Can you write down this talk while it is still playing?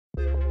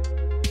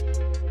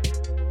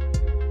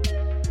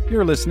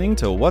You're listening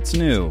to What's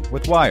New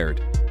with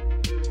Wired.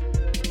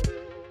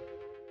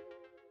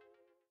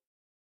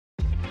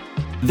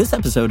 This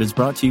episode is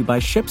brought to you by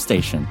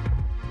ShipStation.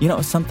 You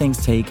know, some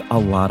things take a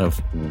lot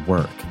of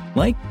work,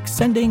 like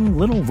sending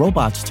little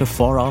robots to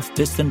far-off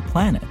distant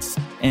planets.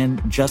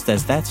 And just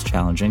as that's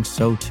challenging,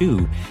 so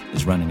too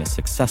is running a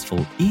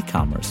successful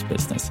e-commerce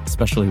business,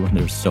 especially when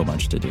there's so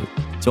much to do.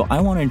 So I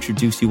want to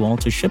introduce you all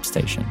to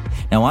ShipStation.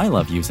 Now, I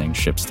love using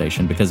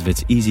ShipStation because of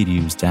its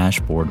easy-to-use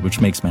dashboard,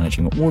 which makes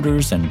managing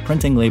orders and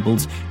printing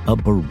labels a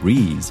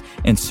breeze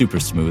and super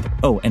smooth.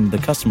 Oh, and the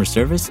customer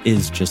service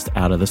is just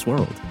out of this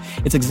world.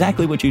 It's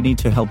exactly what you need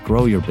to help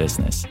grow your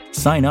business.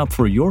 Sign up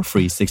for your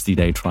free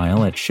 60-day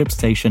trial at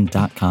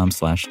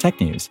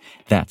shipstation.com/technews.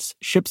 That's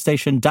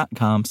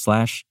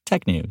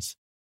shipstation.com/technews.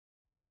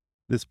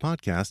 This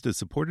podcast is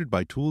supported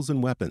by Tools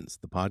and Weapons,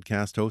 the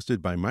podcast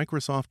hosted by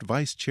Microsoft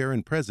Vice Chair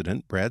and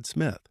President Brad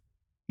Smith.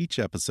 Each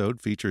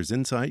episode features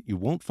insight you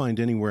won't find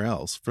anywhere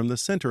else from the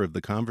center of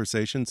the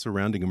conversation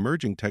surrounding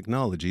emerging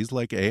technologies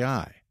like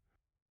AI.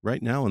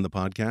 Right now on the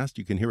podcast,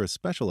 you can hear a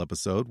special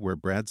episode where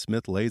Brad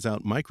Smith lays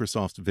out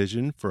Microsoft's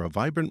vision for a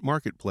vibrant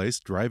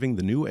marketplace driving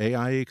the new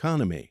AI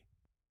economy.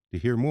 To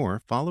hear more,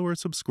 follow or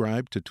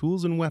subscribe to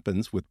Tools and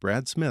Weapons with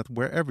Brad Smith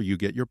wherever you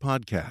get your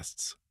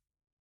podcasts.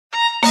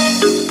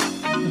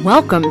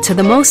 Welcome to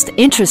the most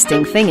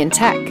interesting thing in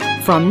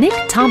tech from Nick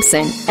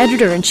Thompson,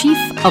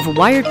 editor-in-chief of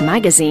Wired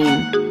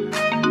Magazine.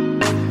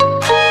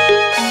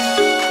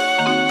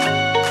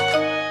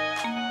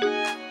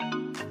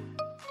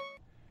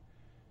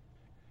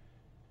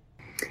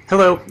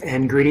 Hello,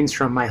 and greetings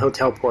from my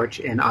hotel porch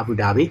in Abu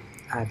Dhabi.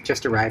 I've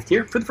just arrived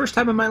here for the first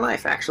time in my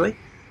life, actually.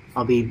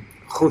 I'll be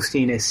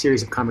hosting a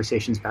series of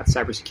conversations about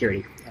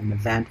cybersecurity, an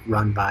event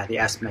run by the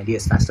Aspen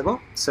Ideas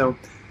Festival. So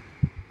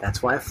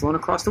that's why I've flown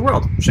across the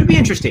world. Should be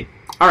interesting.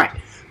 All right.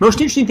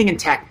 Most interesting thing in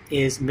tech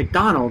is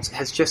McDonald's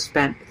has just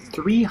spent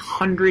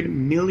 $300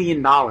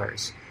 million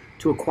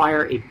to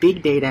acquire a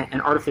big data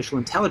and artificial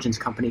intelligence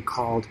company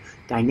called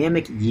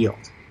Dynamic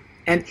Yield.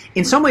 And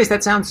in some ways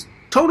that sounds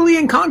totally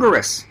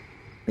incongruous.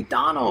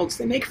 McDonald's,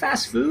 they make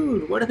fast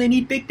food. What do they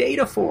need big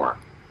data for?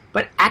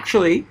 But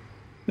actually,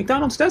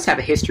 McDonald's does have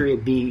a history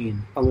of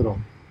being a little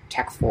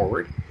tech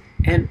forward.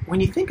 And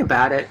when you think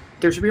about it,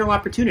 there's real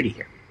opportunity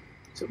here.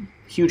 So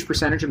a huge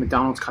percentage of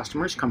McDonald's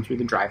customers come through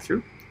the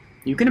drive-thru.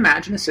 You can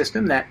imagine a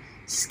system that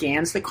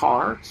scans the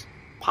cars,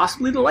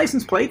 possibly the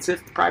license plates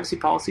if the privacy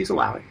policies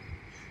allow it,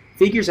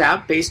 figures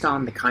out based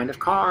on the kind of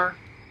car,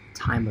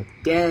 time of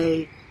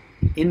day,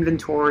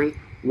 inventory,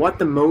 what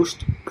the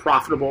most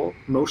profitable,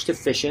 most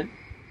efficient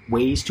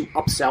ways to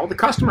upsell the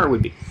customer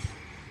would be.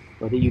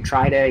 Whether you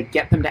try to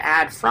get them to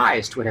add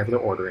fries to whatever they're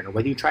ordering, or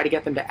whether you try to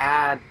get them to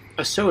add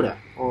a soda,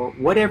 or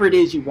whatever it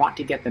is you want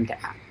to get them to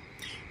add.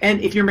 And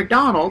if you're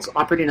McDonald's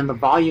operating on the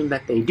volume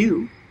that they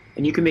do,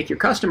 and you can make your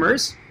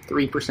customers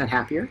 3%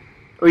 happier,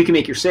 or you can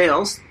make your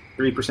sales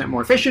 3%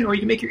 more efficient, or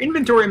you can make your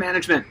inventory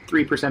management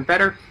 3%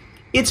 better,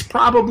 it's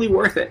probably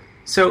worth it.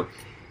 So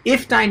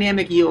if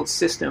Dynamic Yield's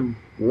system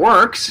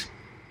works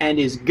and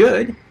is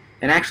good,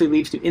 and actually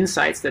leads to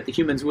insights that the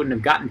humans wouldn't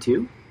have gotten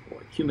to, or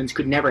humans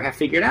could never have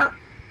figured out,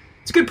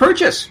 it's a good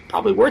purchase,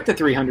 probably worth the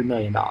 $300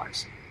 million.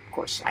 Of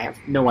course, I have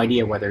no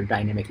idea whether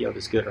Dynamic Yield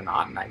is good or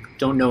not, and I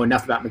don't know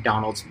enough about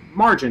McDonald's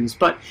margins,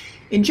 but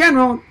in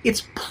general,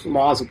 it's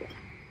plausible.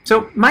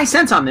 So my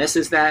sense on this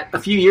is that a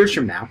few years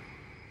from now,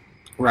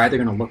 we're either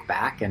going to look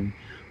back and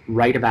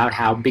write about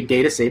how big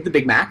data saved the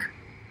Big Mac,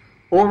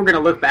 or we're going to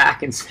look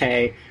back and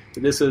say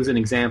that this was an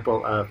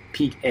example of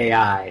peak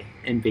AI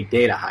and big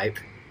data hype,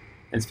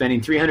 and spending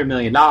 $300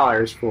 million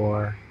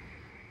for a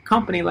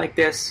company like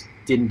this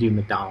didn't do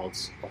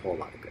McDonald's a whole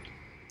lot of good.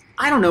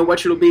 I don't know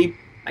what it'll be.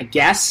 I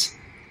guess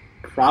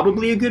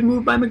probably a good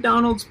move by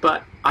McDonald's,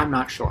 but I'm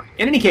not sure.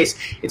 In any case,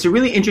 it's a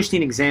really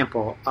interesting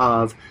example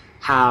of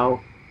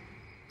how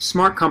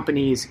smart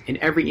companies in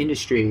every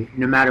industry,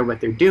 no matter what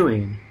they're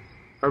doing,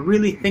 are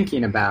really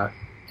thinking about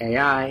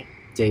AI,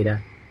 data,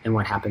 and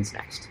what happens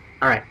next.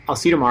 All right, I'll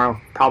see you tomorrow,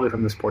 probably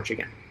from this porch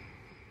again.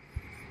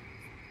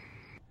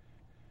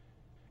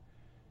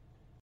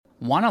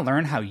 Want to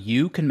learn how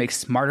you can make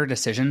smarter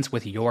decisions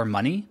with your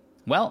money?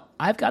 Well,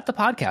 I've got the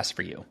podcast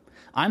for you.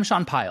 I'm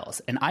Sean Piles,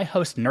 and I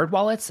host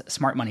NerdWallet's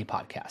Smart Money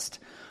Podcast.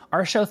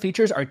 Our show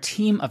features our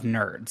team of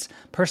nerds,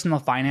 personal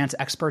finance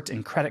experts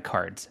in credit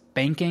cards,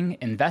 banking,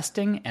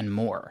 investing, and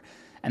more.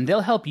 And they'll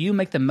help you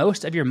make the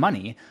most of your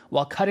money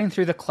while cutting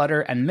through the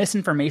clutter and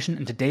misinformation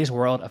in today's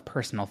world of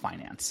personal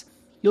finance.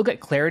 You'll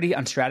get clarity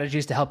on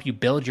strategies to help you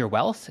build your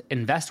wealth,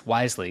 invest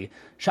wisely,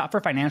 shop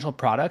for financial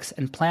products,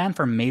 and plan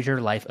for major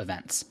life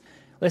events.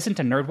 Listen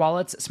to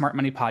NerdWallet's Smart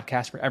Money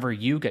Podcast wherever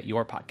you get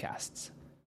your podcasts.